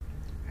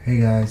Hey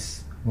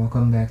guys,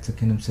 welcome back to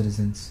Kingdom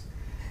Citizens,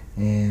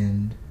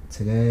 and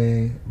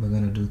today we're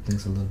gonna do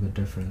things a little bit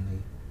differently.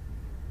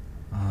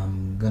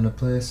 I'm gonna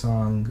play a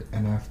song,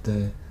 and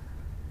after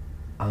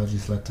I'll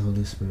just let the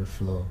Holy Spirit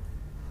flow.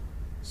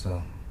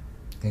 So,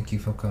 thank you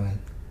for coming.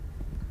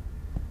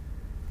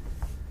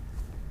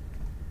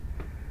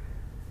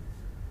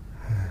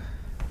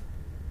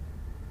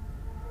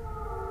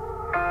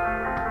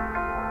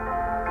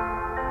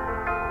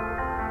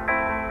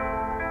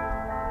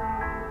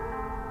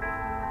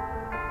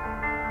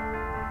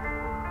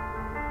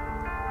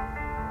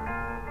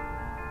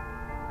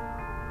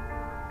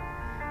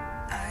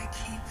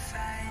 Keep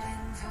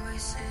fighting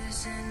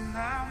voices in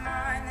my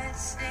mind that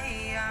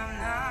say I'm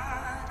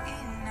not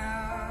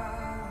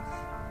enough.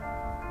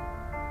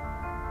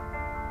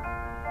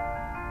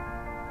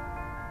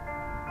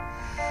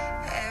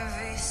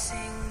 Every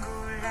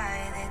single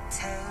lie that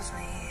tells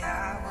me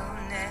I will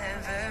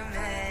never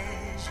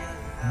measure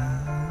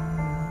love.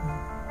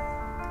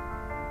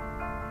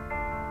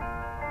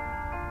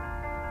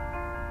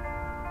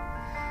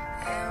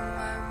 Am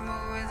I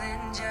more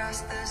than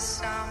just the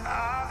sum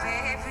of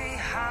every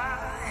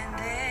high and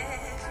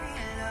every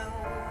low?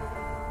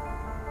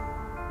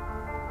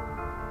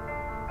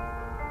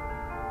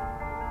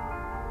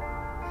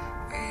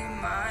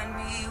 Remind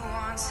me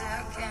once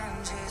again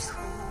just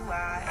who I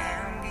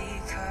am,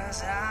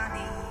 because I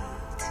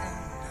need to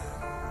know.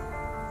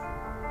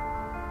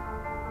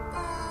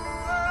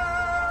 Ooh,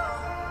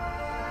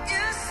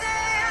 you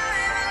say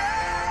I'm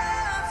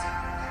loved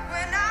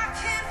when I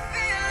can't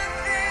feel a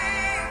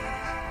thing.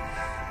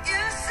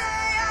 You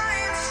say I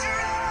am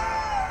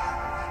strong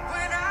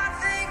when I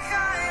think I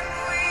am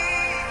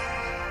weak.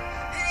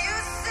 And you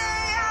say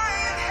I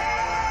am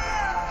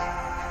held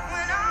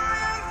when I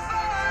am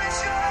falling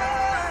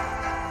short.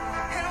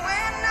 And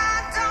when I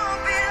don't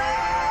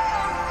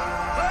belong,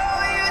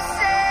 oh, you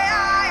say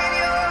I am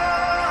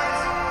yours.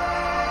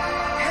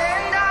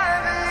 And I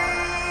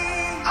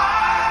believe,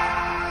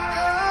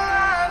 oh,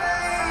 I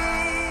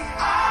believe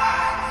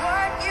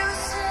what you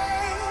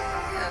say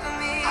of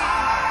me.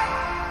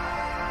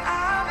 I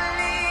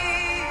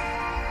believe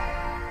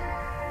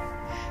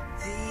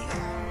the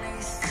only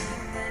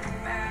thing that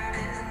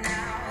matters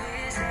now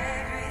is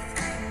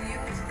everything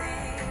you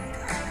think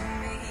of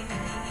me.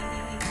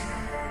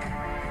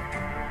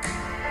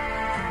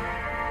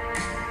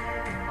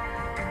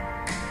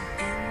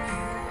 In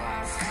you I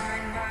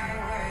find my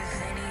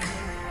worth, in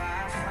you I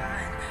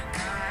find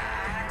my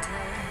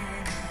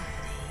identity.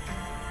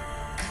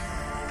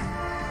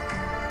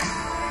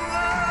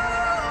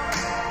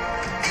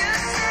 You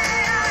say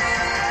I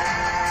am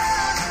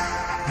loved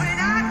when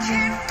I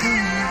can't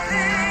feel a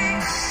thing.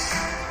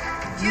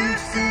 You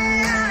say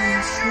I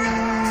am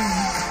strong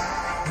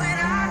when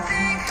I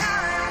think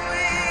I'm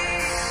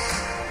weak.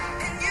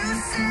 And you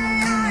say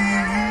I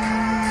am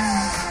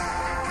held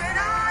when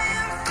I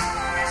am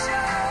falling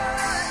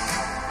short.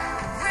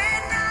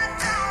 When I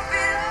don't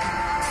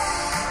belong,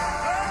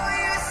 oh,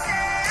 you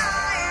say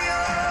I am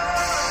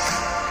yours.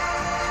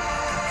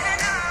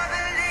 And I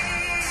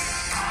believe.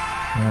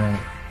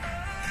 Alright,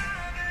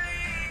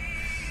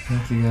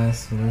 thank you guys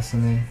for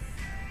listening.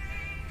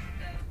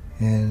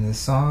 And the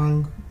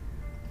song,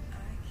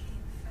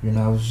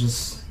 I was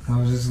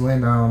just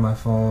laying down on my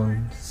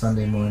phone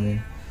Sunday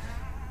morning,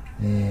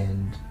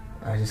 and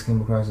I just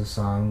came across a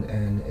song,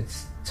 and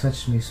it's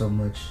touched me so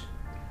much.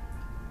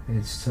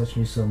 It's touched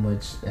me so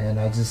much, and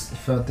I just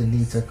felt the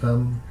need to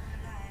come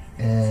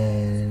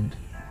and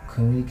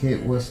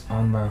communicate what's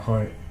on my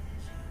heart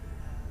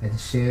and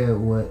share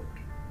what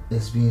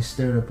is being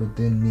stirred up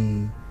within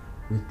me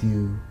with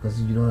you,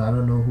 because I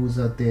don't know who's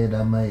out there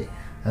that might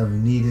have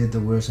needed the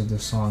words of the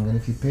song. And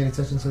if you pay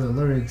attention to the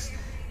lyrics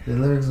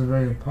are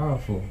very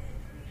powerful.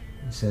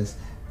 It says,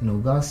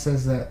 God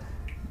says that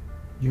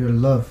you're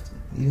loved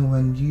even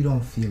when you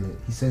don't feel it.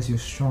 He says you're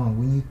strong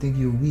when you think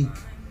you're weak.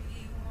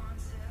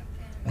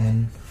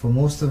 And for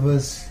most of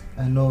us,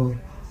 I know,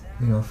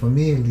 for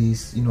me at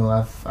least, I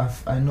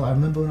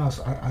remember when I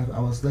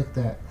was like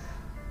that.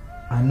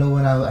 I know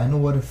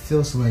what it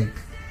feels like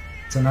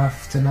to not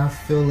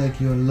feel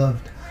like you're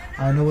loved.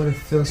 I know what it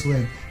feels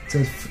like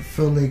to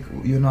feel like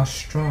you're not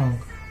strong.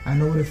 I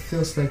know what it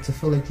feels like to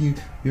feel like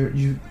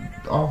you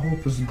all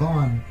hope is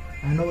gone.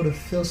 I know what it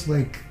feels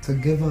like to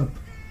give up.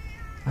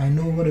 I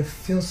know what it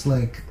feels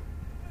like.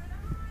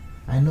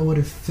 I know what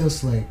it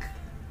feels like.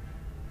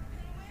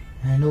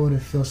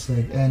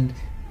 And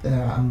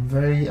I'm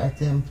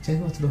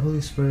thankful to the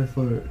Holy Spirit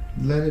for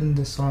letting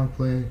the song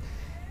play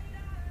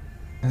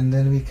and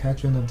then me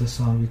capturing of the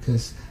song,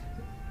 because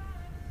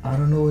I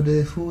don't know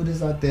who it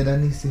is out there that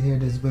needs to hear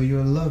this, but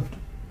you're loved.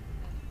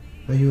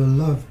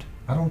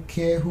 I don't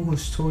care who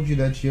has told you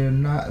that you're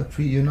not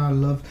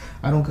loved.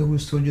 I don't care who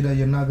has told you that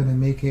you're not gonna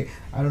make it.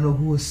 I don't know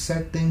who has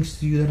said things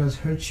to you that has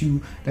hurt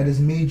you, that has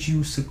made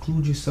you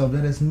seclude yourself,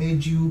 that has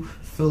made you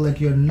feel like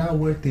you're not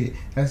worth it,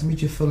 that has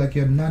made you feel like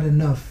you're not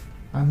enough.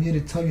 I'm here to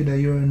tell you that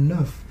you're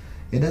enough.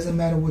 It doesn't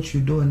matter what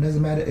you're doing. It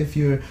doesn't matter if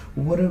you're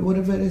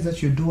whatever it is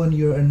that you're doing.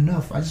 You're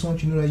enough. I just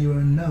want you to know that you're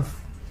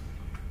enough.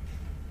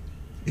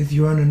 If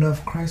you aren't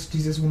enough, Christ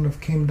Jesus wouldn't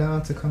have came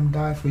down to come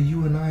die for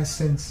you and I's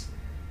sins.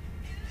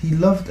 He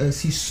loved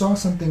us. He saw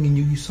something in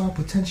you. He saw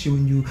potential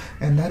in you.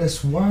 And that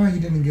is why he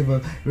didn't give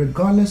up.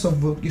 Regardless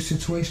of your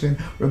situation,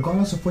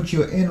 regardless of what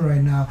you're in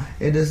right now,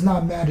 it does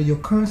not matter. Your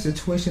current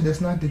situation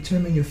does not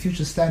determine your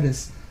future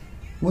status.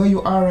 Where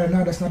you are right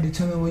now does not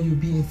determine where you'll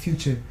be in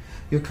future.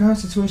 Your current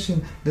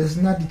situation does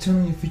not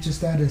determine your future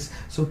status.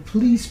 So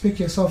please pick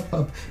yourself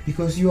up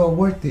because you are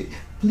worth it.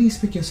 Please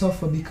pick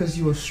yourself up because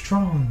you are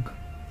strong.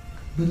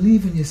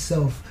 Believe in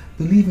yourself.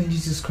 Believe in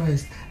Jesus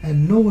Christ.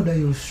 And know that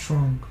you're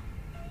strong.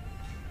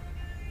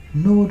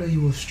 Know that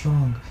you are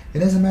strong. It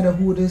doesn't matter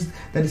who it is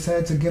that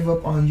decided to give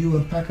up on you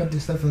and pack up their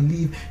stuff and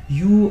leave.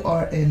 You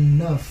are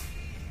enough.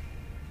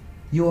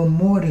 You are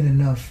more than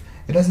enough.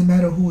 It doesn't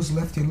matter who's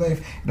left your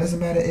life. It doesn't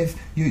matter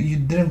if you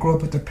didn't grow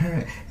up with a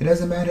parent. It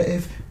doesn't matter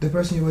if the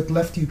person you're with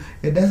left you.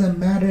 It doesn't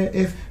matter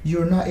if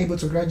you're not able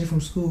to graduate from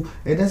school.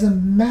 It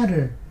doesn't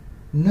matter.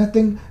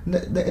 Nothing.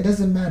 It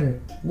doesn't matter.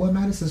 What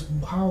matters is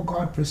how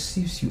God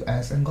perceives you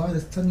as. And God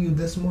is telling you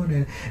this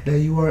morning that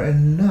you are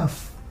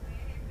enough.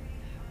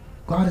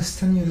 God is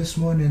telling you this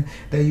morning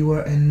that you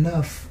are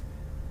enough.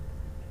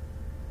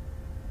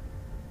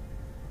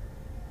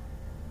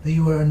 That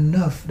you are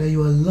enough. That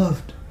you are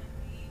loved.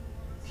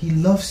 He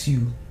loves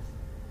you.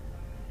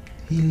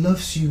 He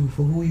loves you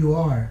for who you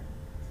are.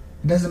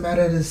 It doesn't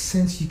matter the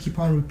sins you keep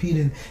on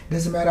repeating. It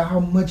doesn't matter how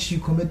much you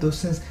commit those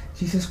sins.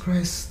 Jesus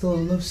Christ still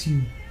loves you.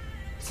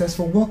 It says,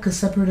 for what can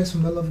separate us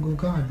from the love of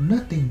God?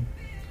 Nothing.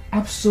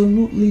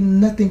 Absolutely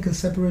nothing can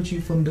separate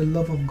you from the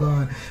love of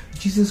God.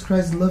 Jesus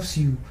Christ loves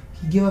you.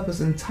 He gave up his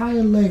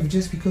entire life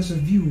just because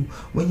of you.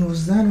 When he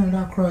was down on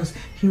that cross,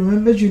 he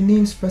remembered your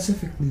name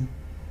specifically.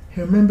 He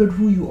remembered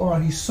who you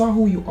are. He saw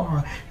who you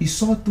are. He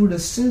saw through the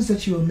sins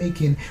that you were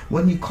making.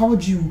 When he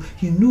called you,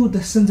 he knew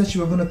the sins that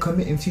you were going to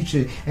commit in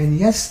future. And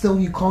yet still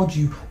he called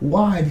you.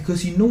 Why? Because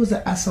he knows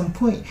that at some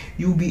point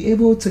you'll be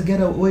able to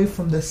get away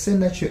from the sin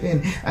that you're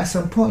in. At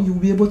some point you'll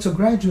be able to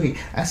graduate.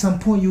 At some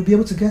point you'll be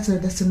able to get to the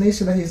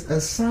destination that is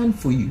assigned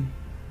for you.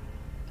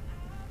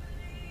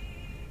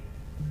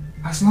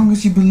 As long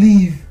as you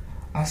believe,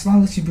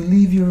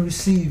 you'll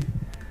receive.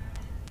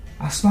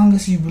 As long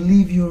as you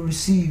believe, you'll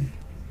receive.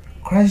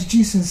 Christ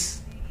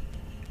Jesus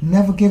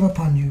never gave up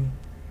on you.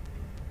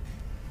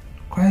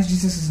 Christ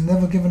Jesus has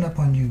never given up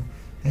on you.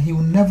 And he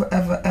will never,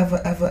 ever,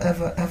 ever, ever,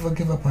 ever, ever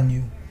give up on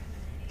you.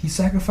 He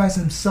sacrificed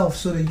himself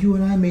so that you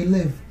and I may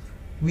live.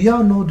 We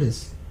all know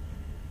this.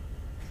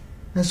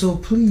 And so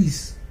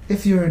please,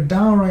 if you're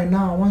down right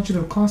now, I want you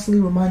to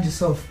constantly remind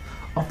yourself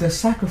of the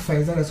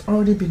sacrifice that has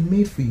already been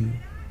made for you.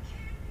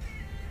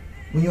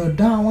 When you're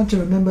down, I want you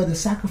to remember the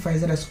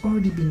sacrifice that has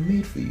already been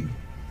made for you.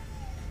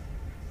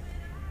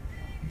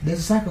 There's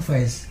a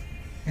sacrifice,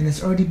 and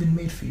it's already been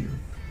made for you.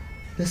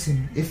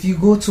 Listen, if you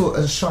go to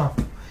a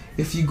shop,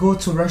 if you go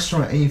to a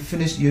restaurant and you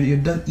finish, you're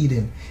done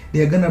eating,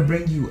 they're gonna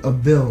bring you a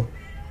bill.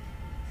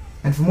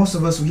 And for most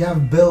of us, we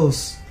have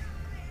bills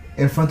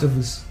in front of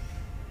us.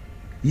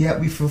 Yet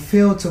we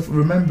fail to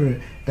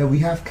remember that we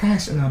have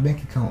cash in our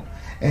bank account.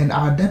 And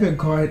our debit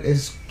card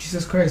is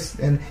Jesus Christ,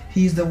 and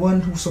he's the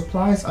one who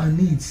supplies our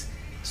needs.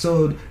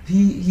 So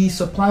he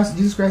supplies,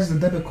 Jesus Christ is the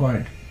debit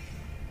card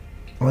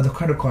or the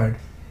credit card,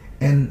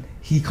 and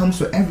he comes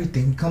with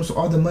everything. He comes with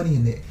all the money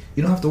in it.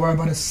 You don't have to worry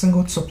about a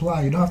single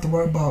supply. You don't have to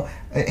worry about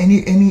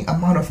any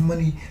amount of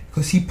money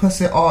because he puts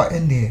it all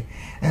in there.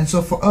 And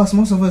so for us,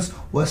 most of us,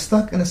 we're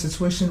stuck in a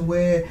situation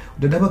where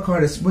the debit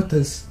card is with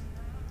us,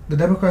 the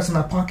debit card's in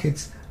our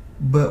pockets,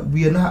 but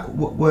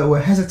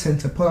we're hesitant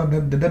to pull out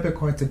the debit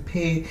card to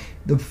pay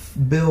the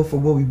bill for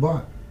what we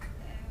bought,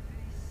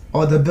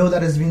 or the bill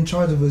that is being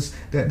charged of us,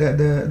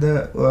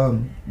 the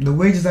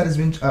wages that is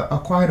being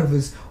acquired of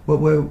us.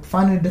 We're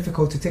finding it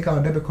difficult to take out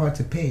a debit card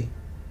to pay.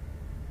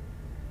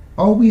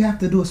 All we have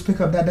to do is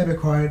pick up that debit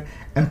card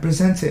and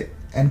present it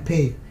and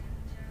pay.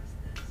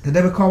 The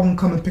debit card won't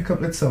come and pick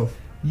up itself.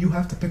 You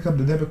have to pick up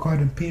the debit card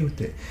and pay with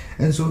it.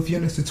 And so if you're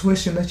in a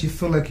situation that you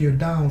feel like you're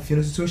down, if you're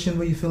in a situation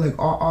where you feel like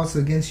all odds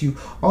are against you,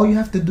 all you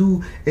have to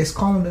do is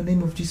call on the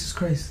name of Jesus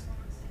Christ.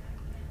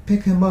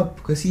 Pick him up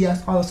because he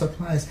has all the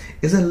supplies.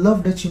 Is it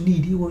love that you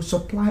need? He will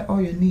supply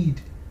all your need.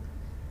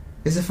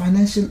 Is it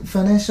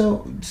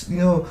financial,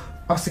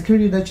 or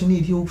security that you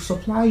need? He will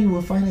supply you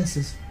with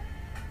finances.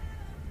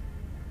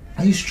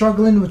 Are you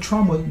struggling with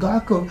trauma?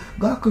 God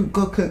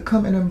could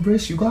come and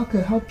embrace you. God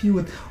could help you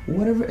with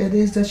whatever it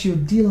is that you're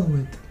dealing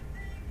with,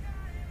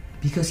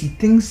 because he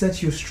thinks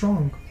that you're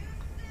strong,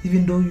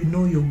 even though you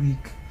know you're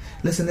weak.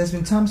 Listen, there's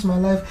been times in my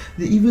life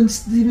that even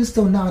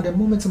still now, there are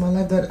moments in my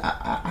life that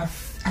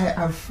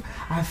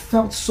I've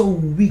felt so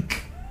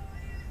weak,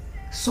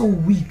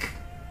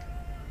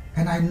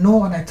 and I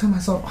know, and I tell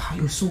myself,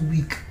 you're so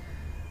weak.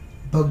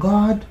 But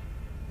God,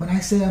 when I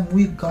say I'm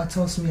weak, God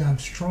tells me I'm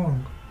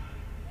strong.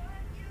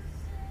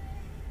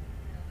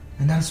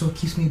 And that's what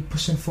keeps me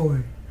pushing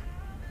forward.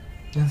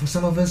 And for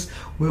some of us,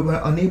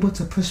 we're unable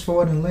to push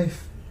forward in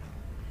life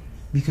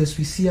because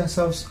we see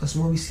ourselves as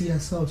what we see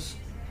ourselves.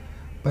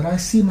 But I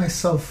see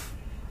myself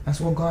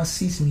as what God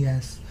sees me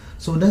as.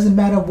 So it doesn't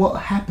matter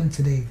what happened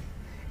today.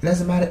 It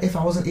doesn't matter if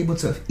I wasn't able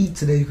to eat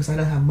today because I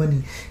don't have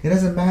money. It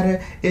doesn't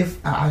matter if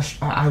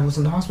I was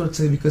in the hospital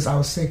today because I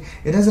was sick.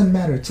 It doesn't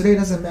matter. Today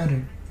doesn't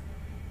matter.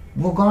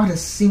 What God has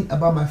seen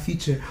about my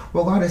future,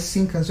 what God has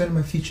seen concerning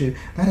my future,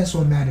 that is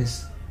what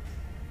matters.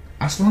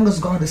 As long as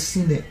God has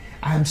seen it,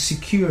 I am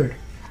secured.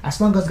 As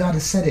long as God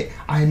has said it,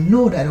 I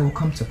know that it will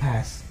come to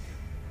pass.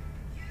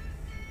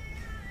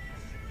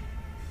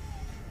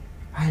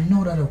 I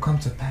know that it will come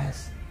to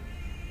pass.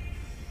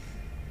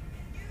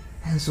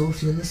 And so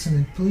if you're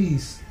listening,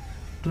 please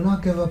do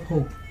not give up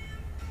hope.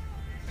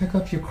 Pick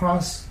up your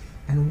cross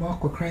and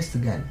walk with Christ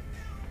again.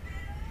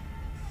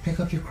 Pick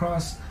up your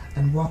cross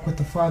and walk with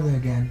the Father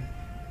again.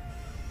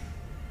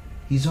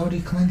 He's already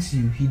cleansed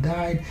you. He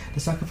died. The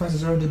sacrifice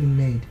has already been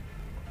made.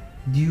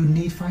 Do you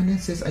need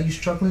finances? Are you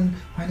struggling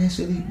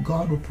financially?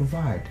 God will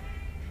provide.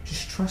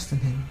 Just trust in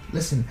Him.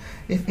 Listen,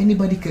 if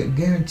anybody could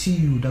guarantee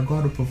you that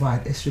God will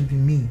provide, it should be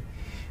me.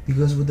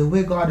 Because with the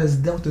way God has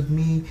dealt with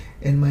me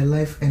in my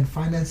life and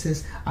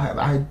finances,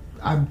 I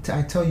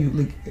tell you,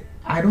 like,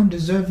 I don't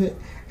deserve it,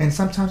 and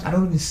sometimes I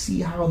don't even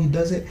see how He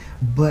does it.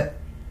 But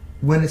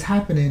when it's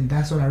happening,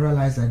 that's when I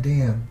realize that,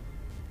 damn,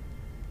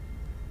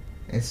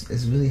 it's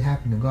really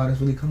happening. God is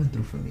really coming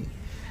through for me.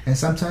 And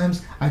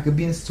sometimes I could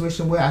be in a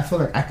situation where I feel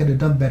like I could have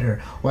done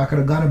better, or I could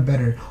have gotten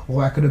better,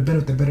 or I could have been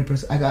with a better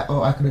person.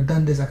 I could have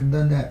done this, I could have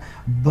done that.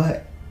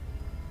 But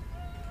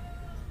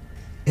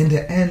in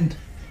the end,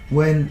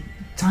 when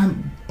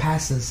time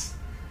passes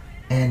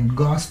and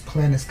God's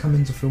plan is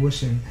coming to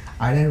fruition,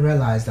 I then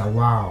realize that,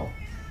 wow,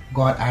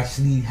 God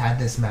actually had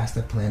this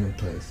master plan in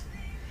place.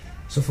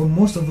 So for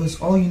most of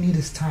us, all you need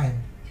is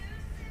time.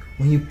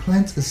 When you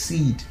plant a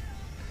seed,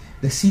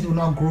 the seed will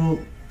not grow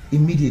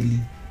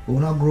immediately. It will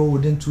not grow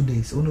within 2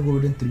 days. It will not grow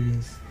within 3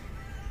 days.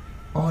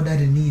 All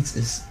that it needs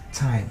is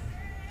time.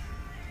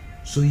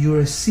 So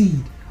you're a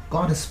seed.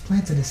 God has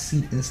planted a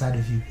seed inside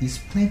of you. He's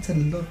planted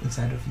love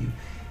inside of you.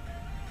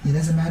 It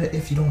doesn't matter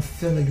if you don't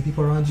feel like the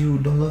people around you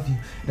don't love you.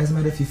 It doesn't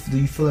matter if you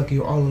feel like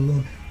you're all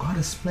alone. God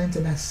has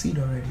planted that seed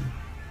already.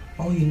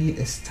 All you need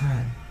is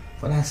time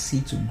for that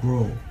seed to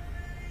grow.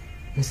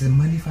 Is it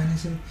money,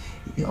 financially?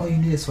 All you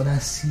need is for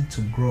that seed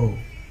to grow.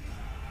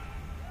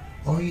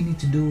 All you need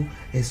to do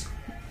is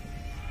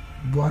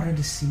water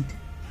the seed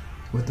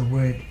with the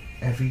word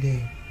every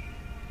day.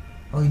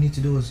 All you need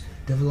to do is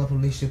develop a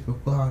relationship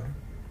with God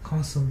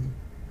constantly.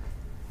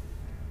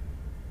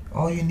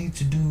 All you need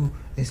to do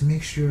is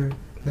make sure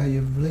that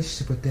your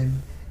relationship with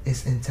Him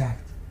is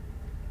intact.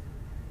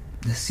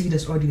 The seed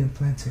has already been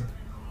planted.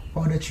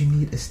 All that you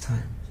need is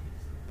time.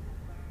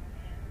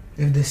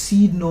 If the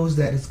seed knows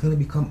that it's going to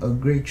become a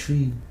great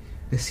tree,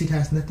 the seed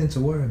has nothing to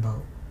worry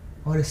about.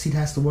 All the seed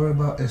has to worry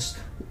about is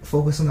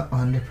focusing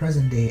on the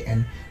present day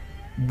and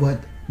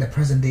what the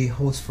present day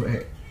holds for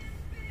it.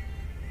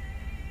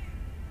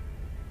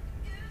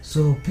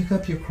 So pick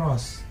up your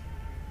cross,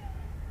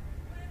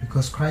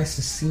 because Christ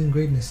is seeing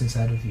greatness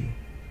inside of you.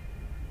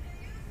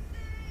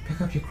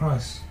 Pick up your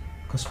cross,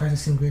 because Christ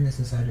is seeing greatness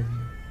inside of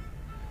you.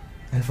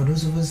 And for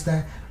those of us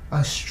that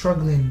are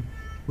struggling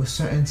with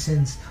certain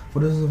sins, for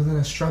those of us that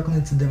are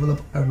struggling to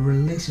develop a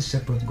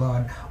relationship with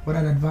God, what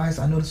I'd advise,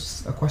 I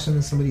noticed a question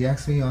that somebody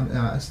asked me on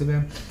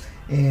Instagram,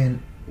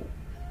 and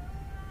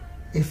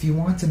if you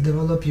want to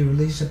develop your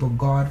relationship with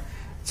God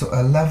to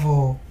a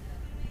level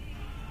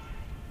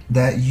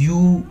that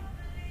you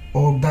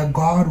or that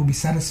God will be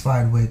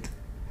satisfied with,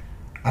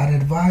 I'd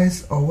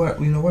advise, or what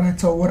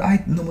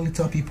I normally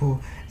tell people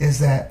is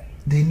that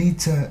they need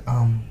to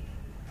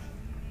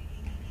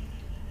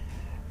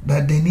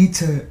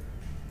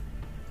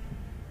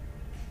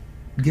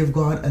give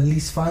God at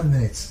least 5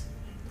 minutes.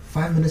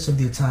 5 minutes of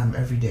their time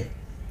every day.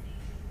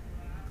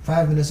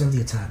 5 minutes of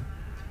their time.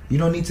 You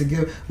don't need to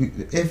give,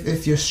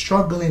 if you're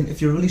struggling,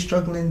 if you're really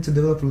struggling to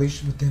develop a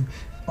relationship with Him,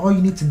 all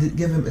you need to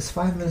give Him is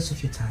 5 minutes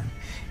of your time.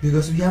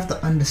 Because you have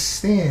to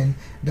understand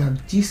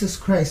that Jesus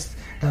Christ,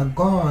 that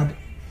God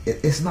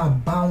is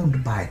not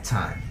bound by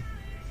time.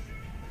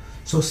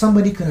 So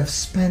somebody could have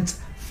spent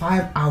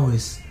 5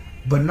 hours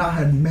but not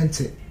had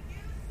meant it.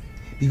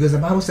 Because the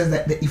Bible says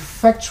that the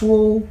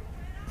effectual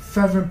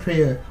fervent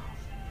prayer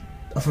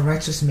of a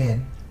righteous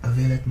man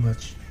availeth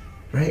much.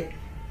 Right?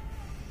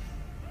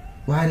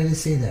 Why did it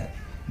say that?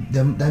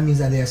 That means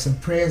that there are some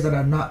prayers that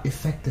are not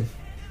effective.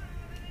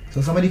 So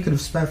somebody could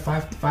have spent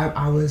 5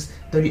 hours,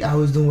 30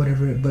 hours doing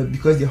whatever, but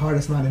because their heart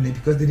is not in it,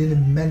 because they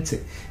didn't meant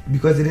it,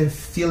 because they didn't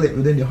feel it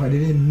within their heart, they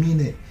didn't mean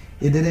it.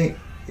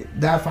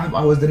 That 5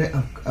 hours didn't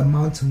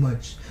amount to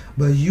much.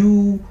 But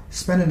you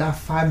spending that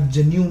 5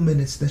 genuine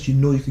minutes that you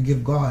know you could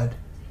give God,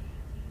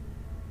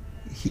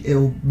 it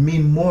will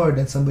mean more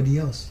than somebody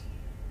else.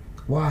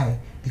 Why?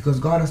 Because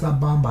God is not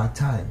bound by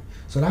time.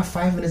 So that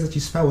 5 minutes that you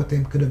spent with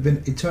Him could have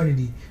been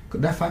eternity.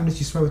 That 5 minutes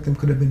you spent with Him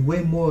could have been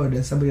way more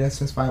than somebody that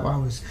spends 5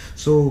 hours.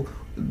 So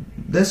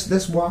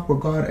this walk with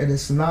God, it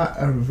is not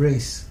a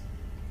race.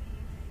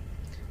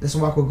 This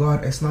walk with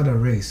God, it's not a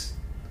race.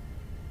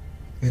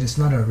 It is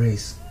not a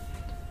race.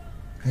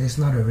 It is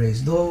not a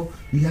race. Though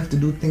we have to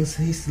do things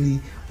hastily,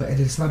 but it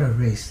is not a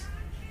race.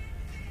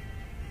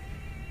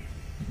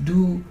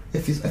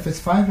 if it's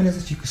 5 minutes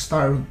that you could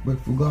start with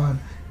God,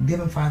 give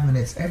him 5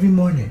 minutes every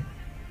morning.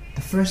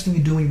 The first thing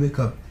you do when you wake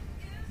up,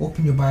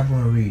 open your Bible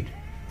and read.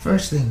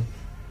 First thing.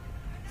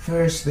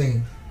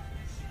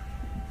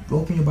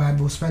 Open your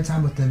Bible, spend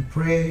time with him,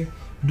 pray,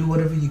 do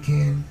whatever you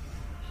can.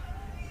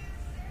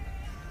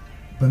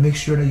 But make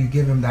sure that you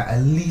give him that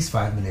at least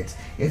 5 minutes.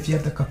 If you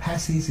have the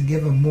capacity to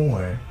give him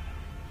more,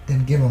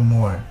 then give him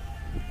more.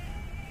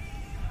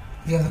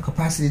 If you have the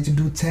capacity to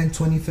do 10,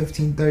 20,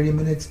 15, 30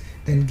 minutes,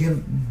 then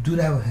do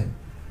that with him.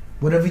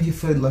 Whatever you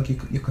feel like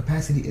your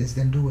capacity is,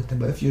 then do with him.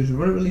 But if you're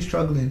really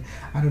struggling,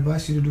 I'd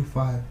advise you to do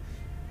 5.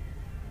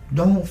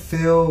 Don't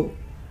feel,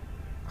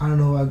 I don't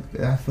know,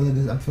 I feel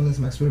this, I'm feeling this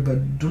in my spirit,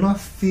 but do not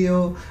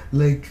feel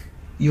like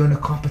you're in a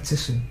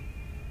competition.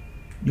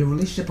 Your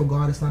relationship with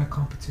God is not a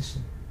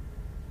competition.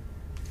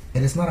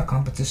 It is not a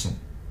competition.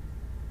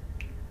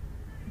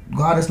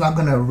 God is not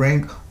going to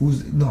rank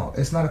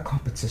it's not a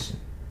competition.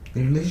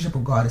 The relationship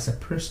with God is a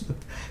person.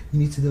 You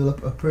need to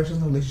develop a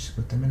personal relationship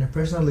with him. And a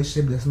personal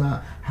relationship does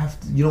not have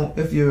to,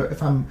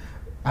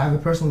 I have a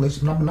personal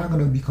relationship, I'm not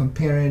going to be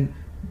comparing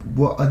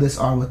what others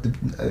are with it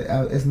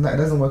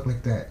doesn't work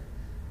like that.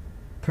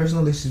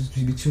 Personal relationships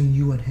between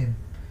you and him.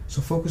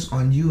 So focus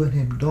on you and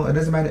him. It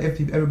doesn't matter if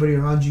everybody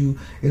around you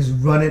is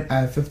running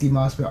at 50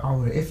 miles per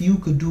hour. If you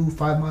could do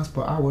 5 miles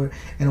per hour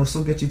and it will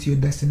still get you to your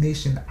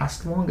destination,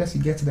 as long as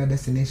you get to that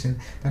destination,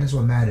 that is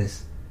what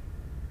matters.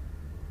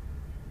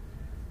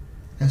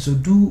 And so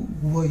do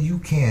what you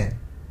can.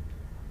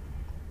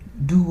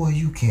 Do what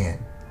you can.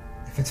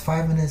 If it's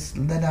 5 minutes,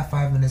 let that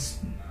 5 minutes,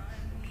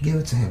 give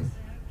it to him.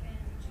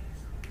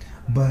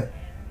 But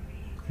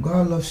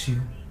God loves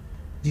you.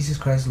 Jesus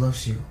Christ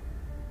loves you.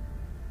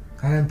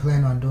 I didn't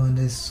plan on doing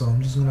this, so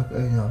I'm just gonna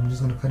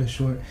cut it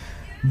short.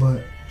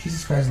 But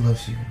Jesus Christ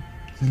loves you.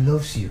 He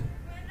loves you.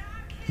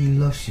 He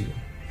loves you.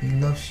 He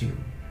loves you.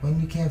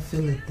 When you can't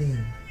feel a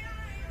thing.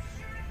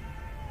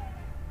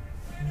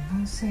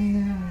 Don't say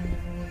that.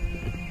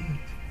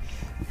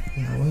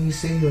 When you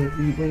say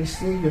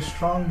you're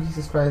strong,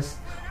 Jesus Christ.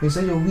 When you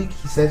say you're weak,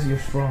 he says you're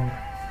strong.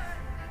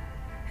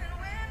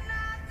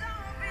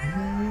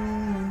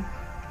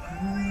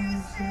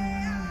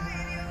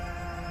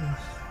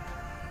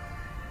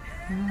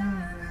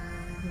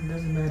 It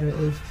doesn't matter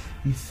if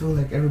you feel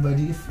like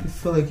everybody, if you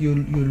feel like you're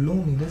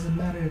lonely, it doesn't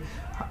matter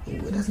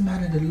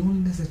the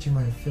loneliness that you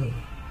might feel.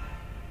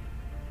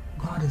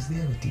 God is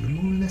there with you.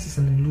 Loneliness is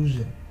an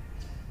illusion,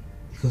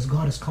 because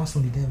God is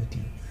constantly there with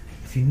you.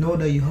 If you know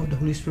that you have the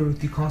Holy Spirit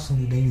with you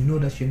constantly, then you know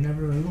that you're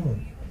never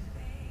alone.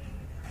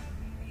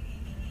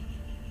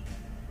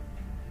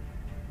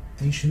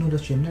 And you should know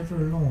that you're never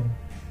alone.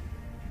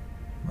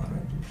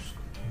 You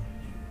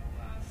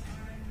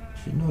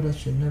should know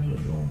that you're never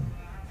alone.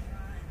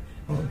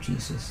 Oh,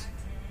 Jesus,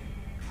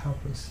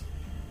 help us.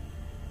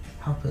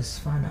 Help us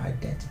find our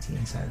identity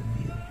inside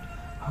of you.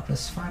 Help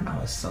us find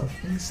ourselves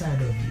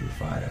inside of you,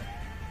 Father.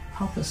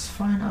 Help us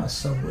find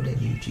ourselves within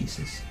you,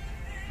 Jesus.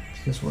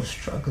 Because we're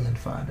struggling,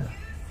 Father.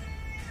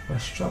 We're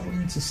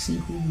struggling to see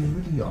who we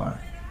really are.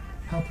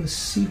 Help us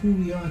see who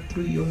we are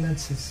through your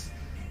lenses.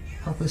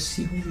 Help us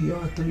see who we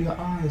are through your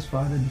eyes,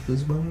 Father.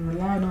 Because when we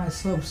rely on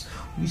ourselves,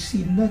 we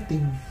see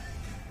nothing.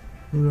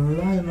 When we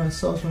rely on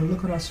ourselves, when we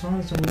look at our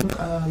surroundings, when we look at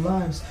our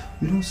lives,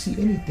 we don't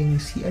see anything. We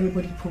see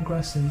everybody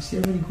progressing. We see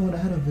everybody going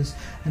ahead of us.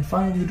 And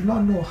Father, we do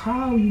not know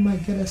how you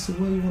might get us to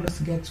where you want us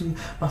to get to.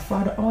 But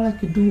Father, all I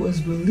could do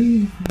is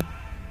believe.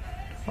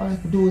 All I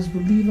can do is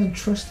believe and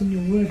trust in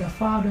your word, that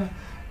Father,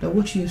 that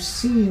what you have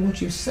seen,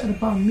 what you have said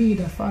about me,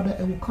 that Father,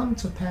 it will come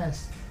to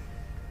pass.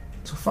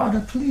 So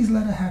Father, please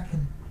let it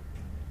happen.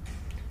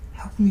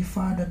 Help me,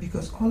 Father,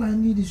 because all I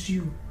need is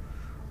you.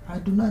 I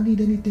do not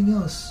need anything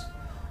else.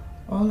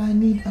 All I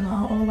need and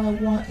all I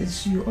want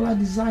is you. All I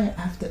desire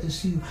after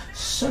is you.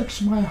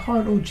 Search my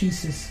heart, oh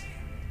Jesus.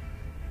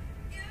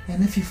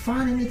 And if you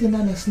find anything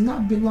that does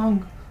not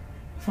belong,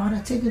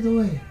 Father, take it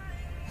away.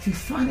 If you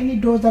find any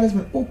doors that has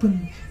been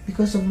opened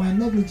because of my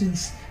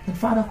negligence, then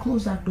Father,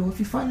 close that door. If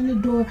you find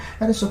any door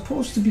that is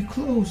supposed to be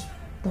closed,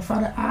 then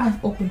Father,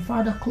 I've opened,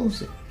 Father,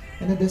 close it.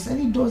 And if there's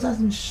any doors that's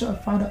been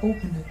shut, Father,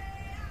 open it.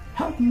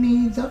 Help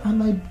me that I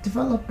might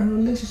develop a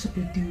relationship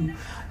with you,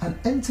 an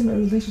intimate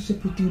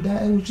relationship with you,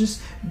 that it will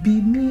just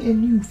be me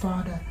and you,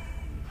 Father.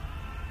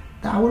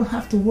 That I wouldn't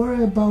have to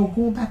worry about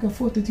going back and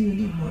forth with you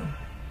anymore.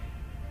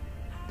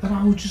 That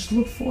I will just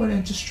look forward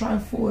and just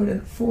strive forward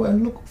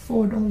and look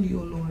forward only, O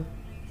Lord.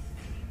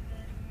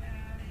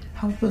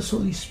 Help us,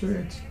 Holy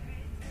Spirit,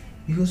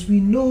 because we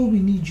know we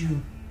need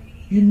you.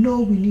 You know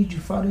we need you,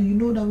 Father. You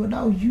know that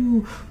without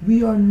you,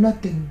 we are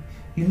nothing.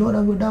 You know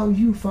that without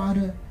you,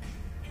 Father,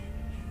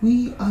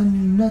 we are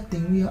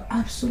nothing. We are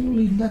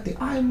absolutely nothing.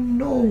 I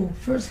know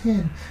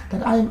firsthand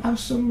that I am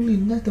absolutely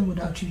nothing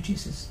without you,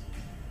 Jesus.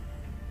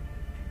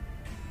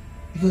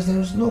 Because there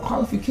is no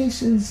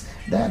qualifications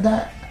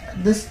that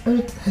this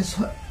earth has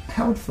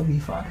held for me,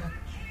 Father.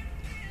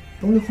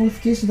 The only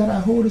qualification that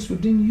I hold is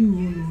within you,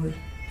 O Lord.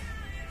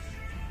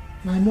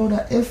 And I know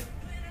that if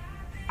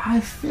I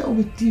fail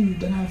with you,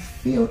 then I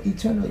fail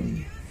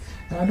eternally.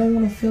 And I don't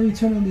want to fail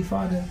eternally,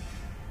 Father.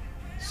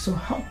 So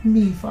help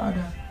me,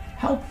 Father.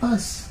 Help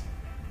us.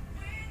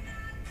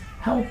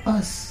 Help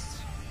us.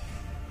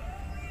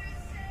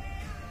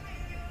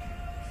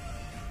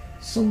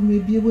 So we may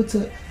be able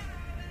to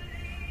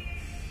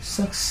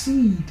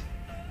succeed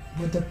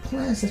with the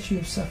plans that you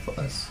have set for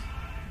us.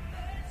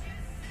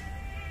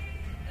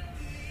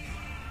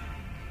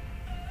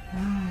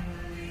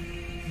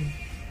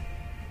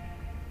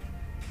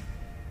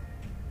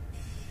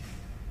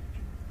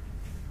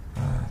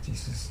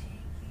 Jesus.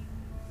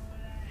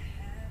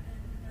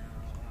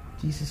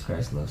 Jesus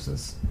Christ loves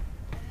us.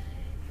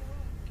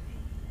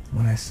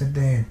 When I sit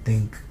there and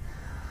think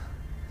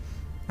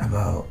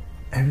about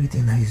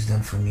everything that He's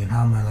done for me and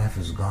how my life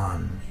has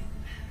gone,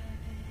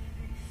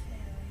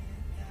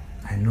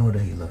 I know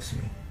that He loves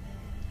me.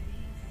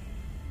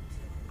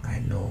 I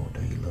know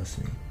that He loves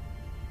me.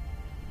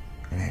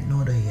 And I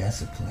know that He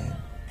has a plan.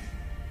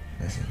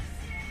 Listen,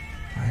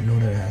 I know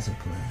that He has a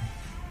plan.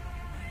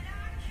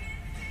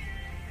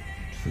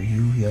 For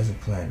you, He has a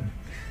plan.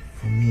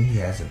 For me, He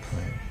has a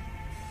plan.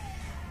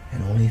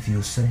 And only if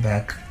you sit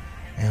back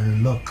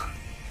and look,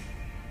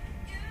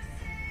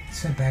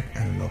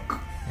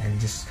 and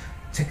just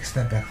take a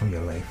step back from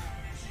your life.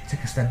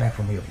 Take a step back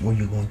from what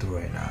you're going through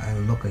right now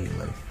and look at your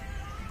life.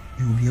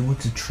 You will be able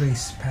to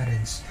trace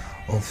patterns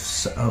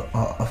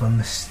of a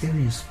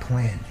mysterious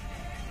plan.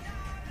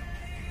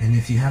 And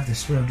if you have the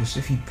spirit of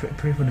discernment, if you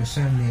pray for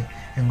discernment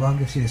and God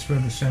gives you the spirit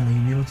of discernment,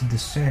 you'll be able to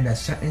discern that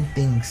certain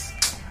things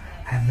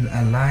have been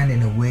aligned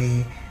in a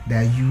way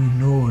that you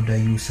know that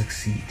you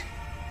succeed.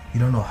 You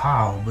don't know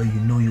how, but you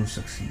know you'll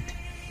succeed.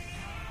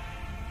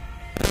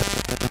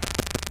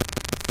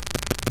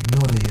 You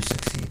know that you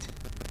succeed.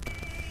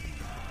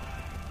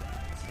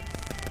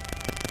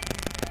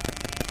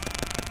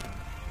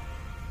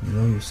 You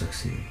know you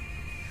succeed.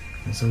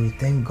 And so we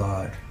thank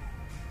God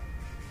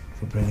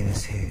for bringing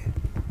us here.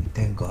 We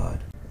thank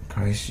God.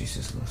 Christ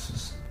Jesus loves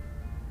us.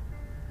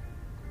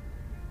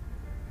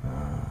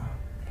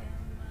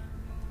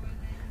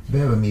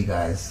 Bear with me,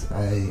 guys.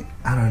 I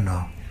don't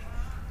know.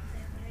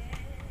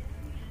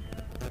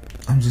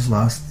 I'm just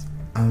lost.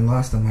 I'm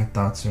lost in my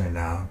thoughts right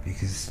now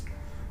because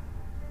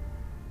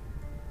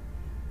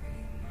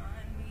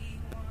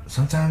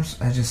sometimes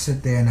I just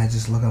sit there and I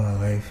just look at my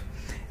life.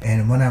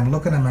 And when I'm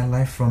looking at my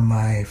life from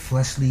my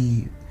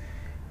fleshly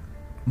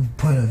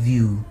point of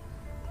view,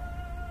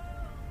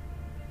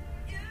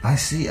 I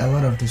see a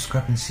lot of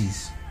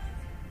discrepancies.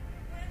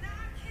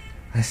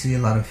 I see a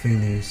lot of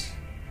failures.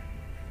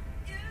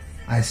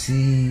 I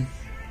see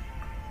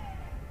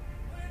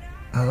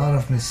a lot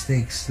of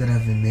mistakes that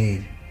have been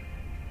made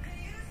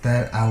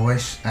that I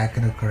wish I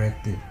could have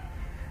corrected.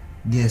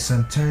 There's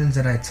some turns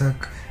that I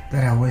took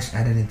that I wish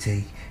I didn't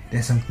take.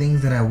 There's some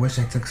things that I wish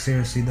I took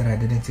seriously that I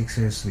didn't take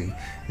seriously.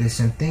 There's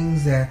some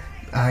things that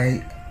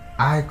I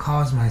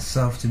caused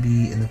myself to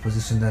be in the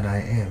position that I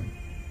am.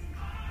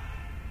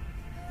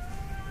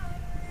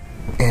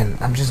 And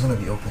I'm just gonna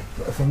be open.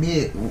 For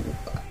me,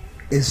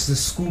 it's the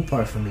school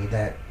part for me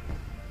that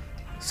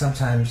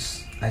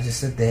sometimes I just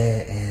sit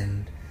there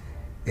and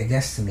it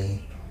gets to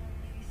me.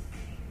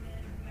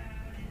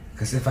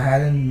 Because if I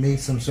hadn't made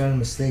some certain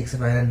mistakes,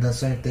 if I hadn't done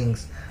certain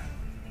things,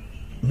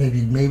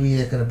 maybe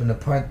there could have been a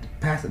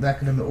path that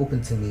could have been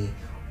open to me,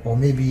 or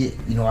maybe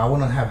I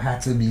wouldn't have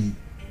had to be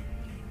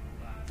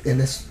in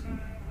this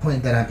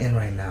point that I'm in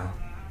right now.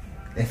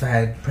 If I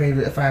had prayed,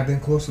 if I had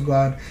been close to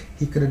God,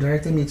 He could have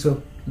directed me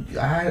to.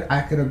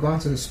 I could have gone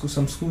to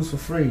some schools for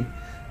free,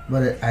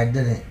 but I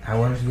didn't. I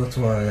wanted to go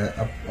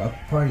to a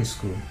party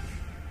school.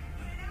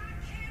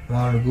 I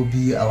wanted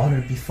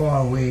to be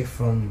far away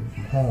from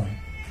home,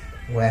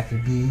 where I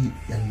could be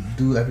and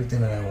do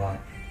everything that I want.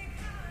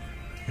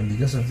 And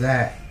because of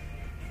that,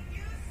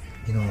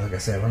 like I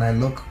said, when I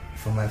look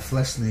from my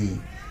fleshly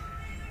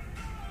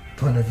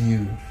point of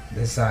view,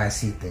 this is how I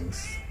see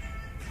things.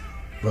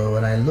 But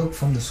when I look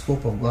from the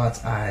scope of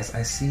God's eyes,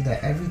 I see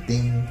that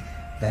everything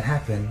that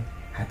happened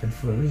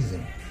for a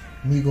reason.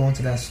 Me going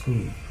to that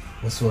school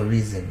was for a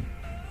reason.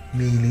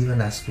 Me leaving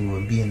that school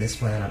and being this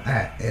point that I'm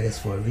at, it is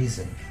for a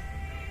reason.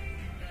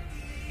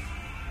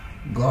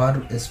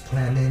 God is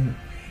planning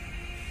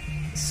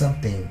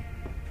something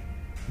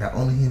that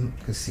only Him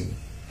could see.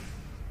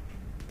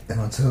 And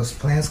until His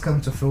plans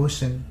come to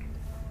fruition,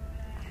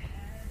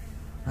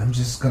 I'm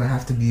just going to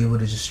have to be able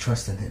to just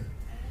trust in Him.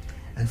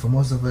 And for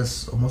most of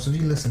us, or most of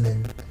you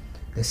listening,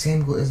 the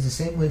same goal is the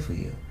same way for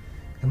you.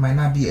 It might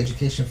not be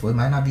education it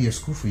might not be a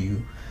school for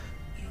you.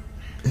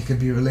 It could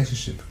be a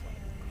relationship.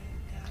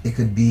 It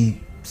could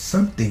be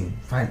something.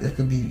 It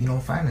could be,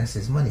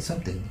 finances, money,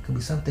 something. It could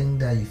be something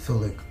that you feel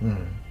like,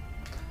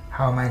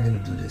 how am I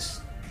going to do this?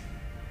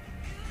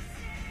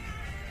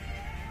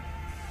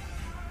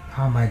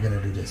 How am I going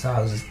to do this?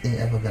 How is this thing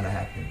ever going to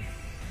happen?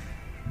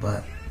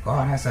 But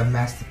God has a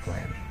master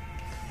plan.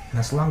 And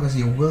as long as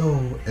your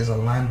will is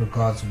aligned with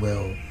God's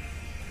will,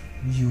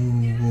 you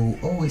will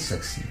always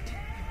succeed.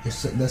 The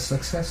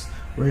success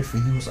rate for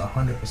you is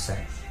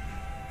 100%.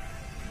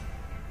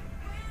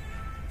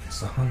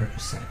 It's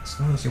 100%. As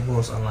long as your will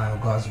is aligned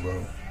with God's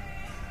will,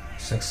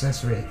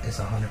 success rate is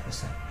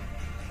 100%.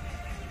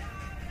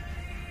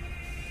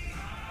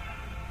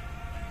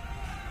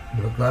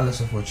 regardless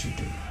of what you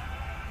do,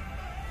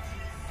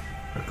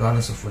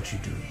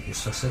 your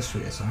success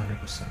rate is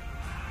 100%.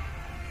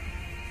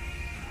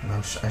 And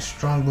I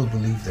strongly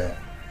believe that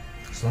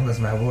as long as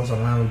my words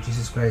align with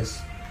Jesus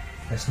Christ,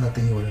 there's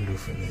nothing He wouldn't do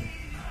for me.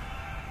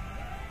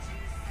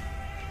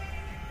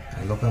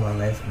 I look at my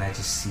life and I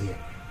just see it.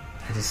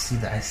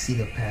 I see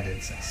the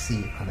patterns. I see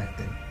it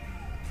connecting.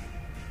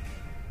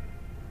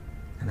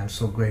 And I'm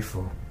so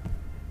grateful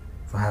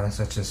for having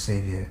such a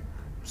Savior.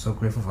 I'm so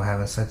grateful for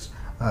having such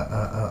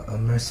a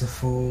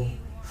merciful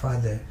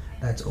Father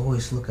that's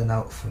always looking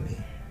out for me.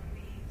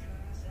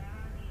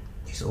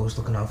 He's always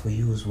looking out for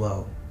you as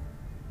well.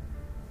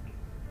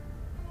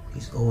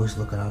 He's always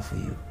looking out for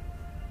you.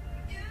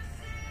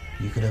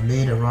 You could have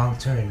made a wrong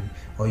turn,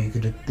 or you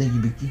could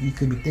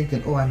be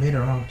thinking, oh, I made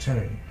a wrong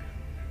turn.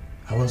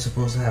 I wasn't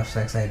supposed to have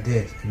sex, I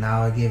did. And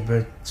now I gave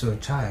birth to a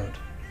child.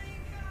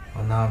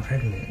 Or now I'm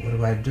pregnant. What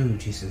do I do,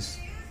 Jesus?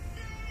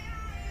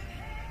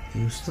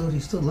 He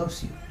still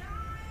loves you.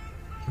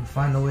 He'll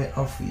find a way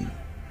out for you.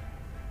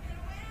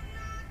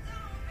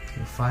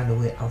 He'll find a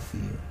way out for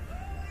you.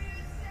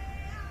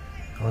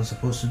 I was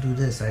supposed to do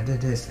this, I did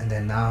this, and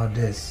then now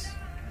this.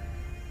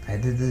 I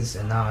did this,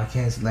 and now I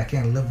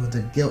can't live with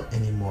the guilt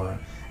anymore.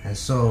 And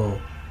so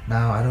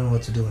now I don't know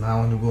what to do. Now I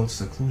want to go into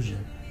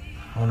seclusion.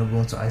 I want to go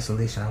into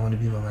isolation. I want to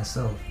be by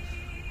myself.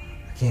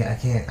 I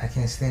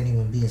can't stand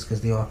human beings because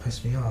they all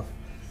piss me off.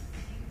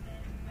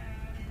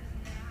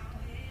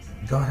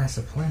 God has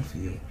a plan for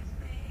you.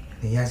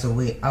 He has a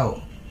way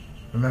out.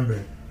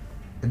 Remember,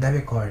 the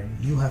debit card,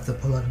 you have to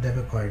pull out a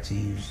debit card to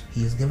use.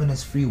 He has given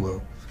us free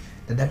will.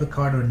 The debit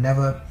card will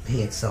never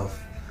pay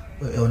itself.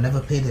 It will never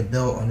pay the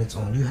bill on its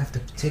own. You have to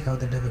take out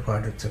the debit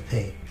card to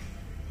pay.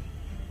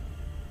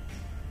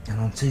 And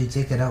until you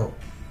take it out,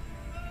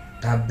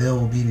 that bill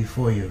will be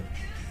before you.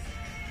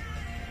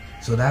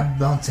 So that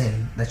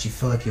mountain that you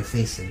feel like you're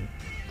facing,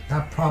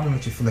 that problem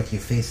that you feel like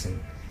you're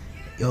facing,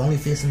 you're only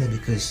facing it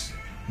because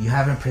you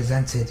haven't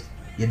presented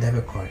your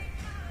debit card.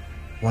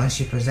 Once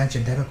you present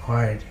your debit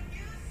card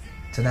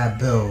to that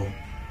bill,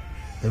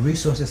 the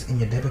resources in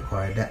your debit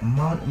card, that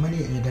amount of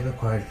money in your debit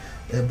card,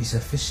 it'll be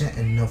sufficient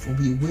enough, will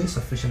be way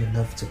sufficient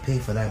enough to pay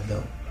for that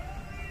bill.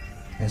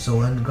 And so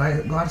when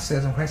God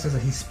says, and Christ says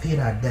that He's paid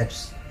our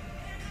debts,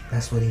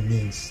 that's what He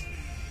means.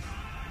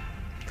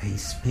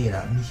 He's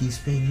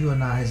paid you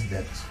and I His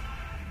debts.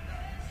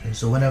 And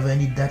so whenever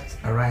any debt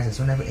arises,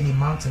 whenever any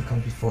mountain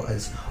comes before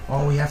us,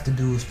 all we have to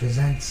do is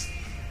present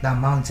that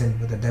mountain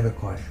with a debit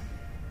card.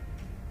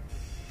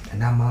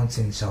 And that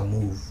mountain shall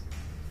move.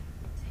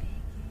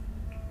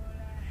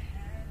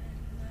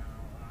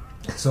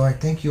 So I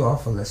thank you all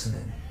for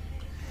listening.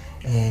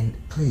 And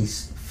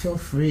please, feel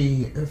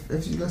free,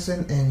 if you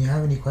listen and you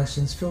have any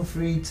questions, feel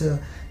free to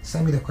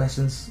send me the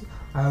questions.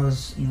 I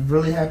was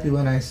really happy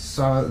when I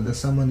saw that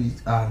someone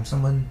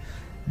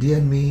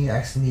DM'd me,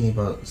 asking me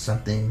about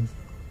something.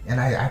 And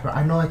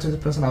I know I told the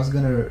person I was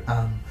going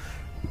to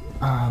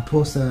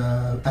post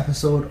an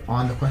episode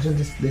on the question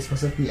they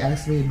specifically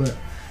asked me, but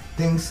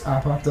things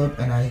popped up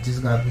and I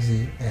just got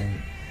busy.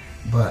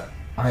 But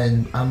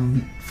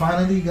I'm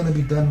finally gonna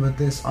be done with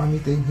this army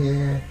thing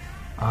here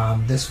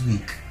this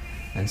week,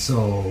 and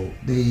so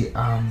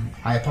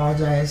I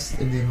apologize if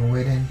they've been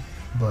waiting,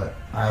 but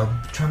I'll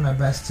try my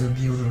best to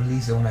be able to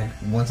release it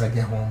once I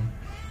get home.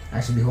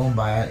 I should be home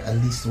by at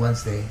least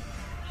Wednesday,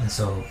 and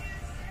so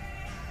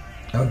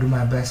I'll do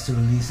my best to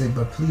release it.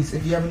 But please,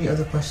 if you have any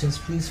other questions,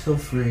 please feel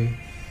free,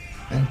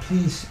 and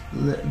please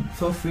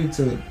feel free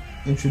to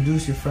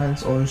introduce your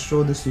friends or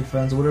show this to your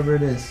friends, whatever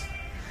it is.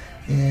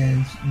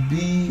 And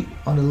be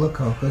on the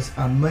lookout, because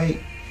I might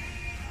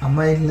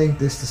link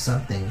this to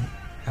something.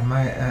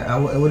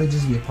 It wouldn't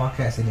just be a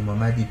podcast anymore. It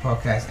might be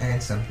podcast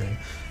and something.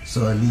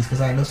 So at least, because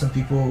I know some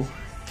people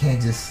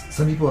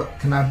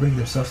cannot bring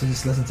themselves to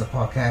just listen to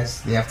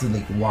podcasts. They have to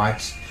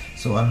watch.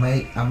 So I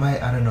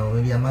don't know,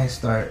 maybe I might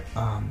start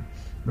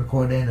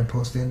recording and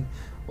posting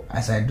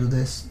as I do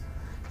this,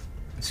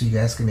 so you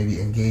guys can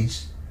maybe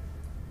engage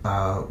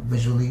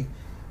visually.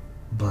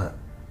 But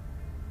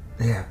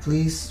yeah,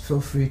 please feel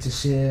free to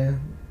share.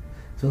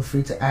 Feel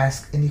free to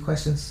ask any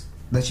questions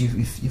that you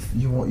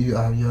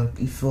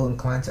feel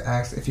inclined to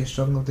ask. If you're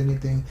struggling with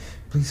anything,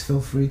 please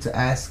feel free to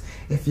ask.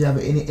 If you have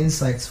any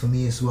insights for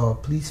me as well,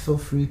 please feel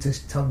free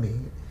to tell me.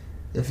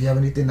 If you have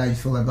anything that you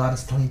feel like God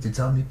is telling you to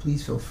tell me,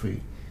 please feel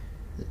free.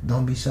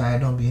 Don't be shy.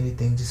 Don't be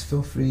anything. Just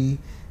feel free.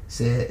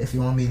 Say it. If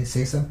you want me to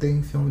say something,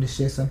 if you want me to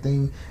share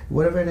something,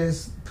 whatever it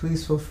is,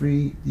 please feel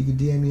free. You can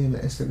DM me on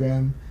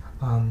Instagram,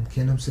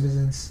 Kingdom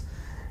Citizens.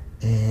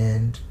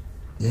 And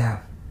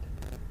yeah,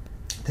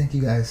 thank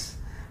you guys.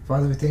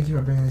 Father, we thank you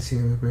for bringing us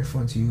here. We're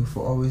grateful unto you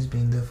for always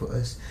being there for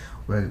us.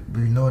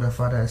 We know that,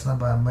 Father, it's not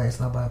by might,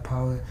 it's not by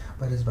power,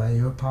 but it's by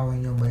your power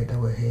and your might that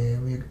we're here.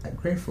 We're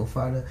grateful,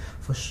 Father,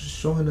 for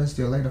showing us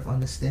your light of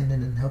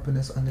understanding and helping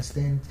us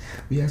understand.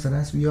 We ask that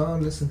as we all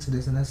listen to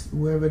this, and as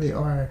wherever they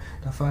are,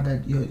 that,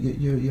 Father,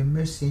 your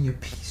mercy and your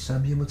peace shall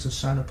be able to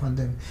shine upon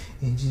them.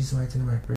 In Jesus' mighty name I pray.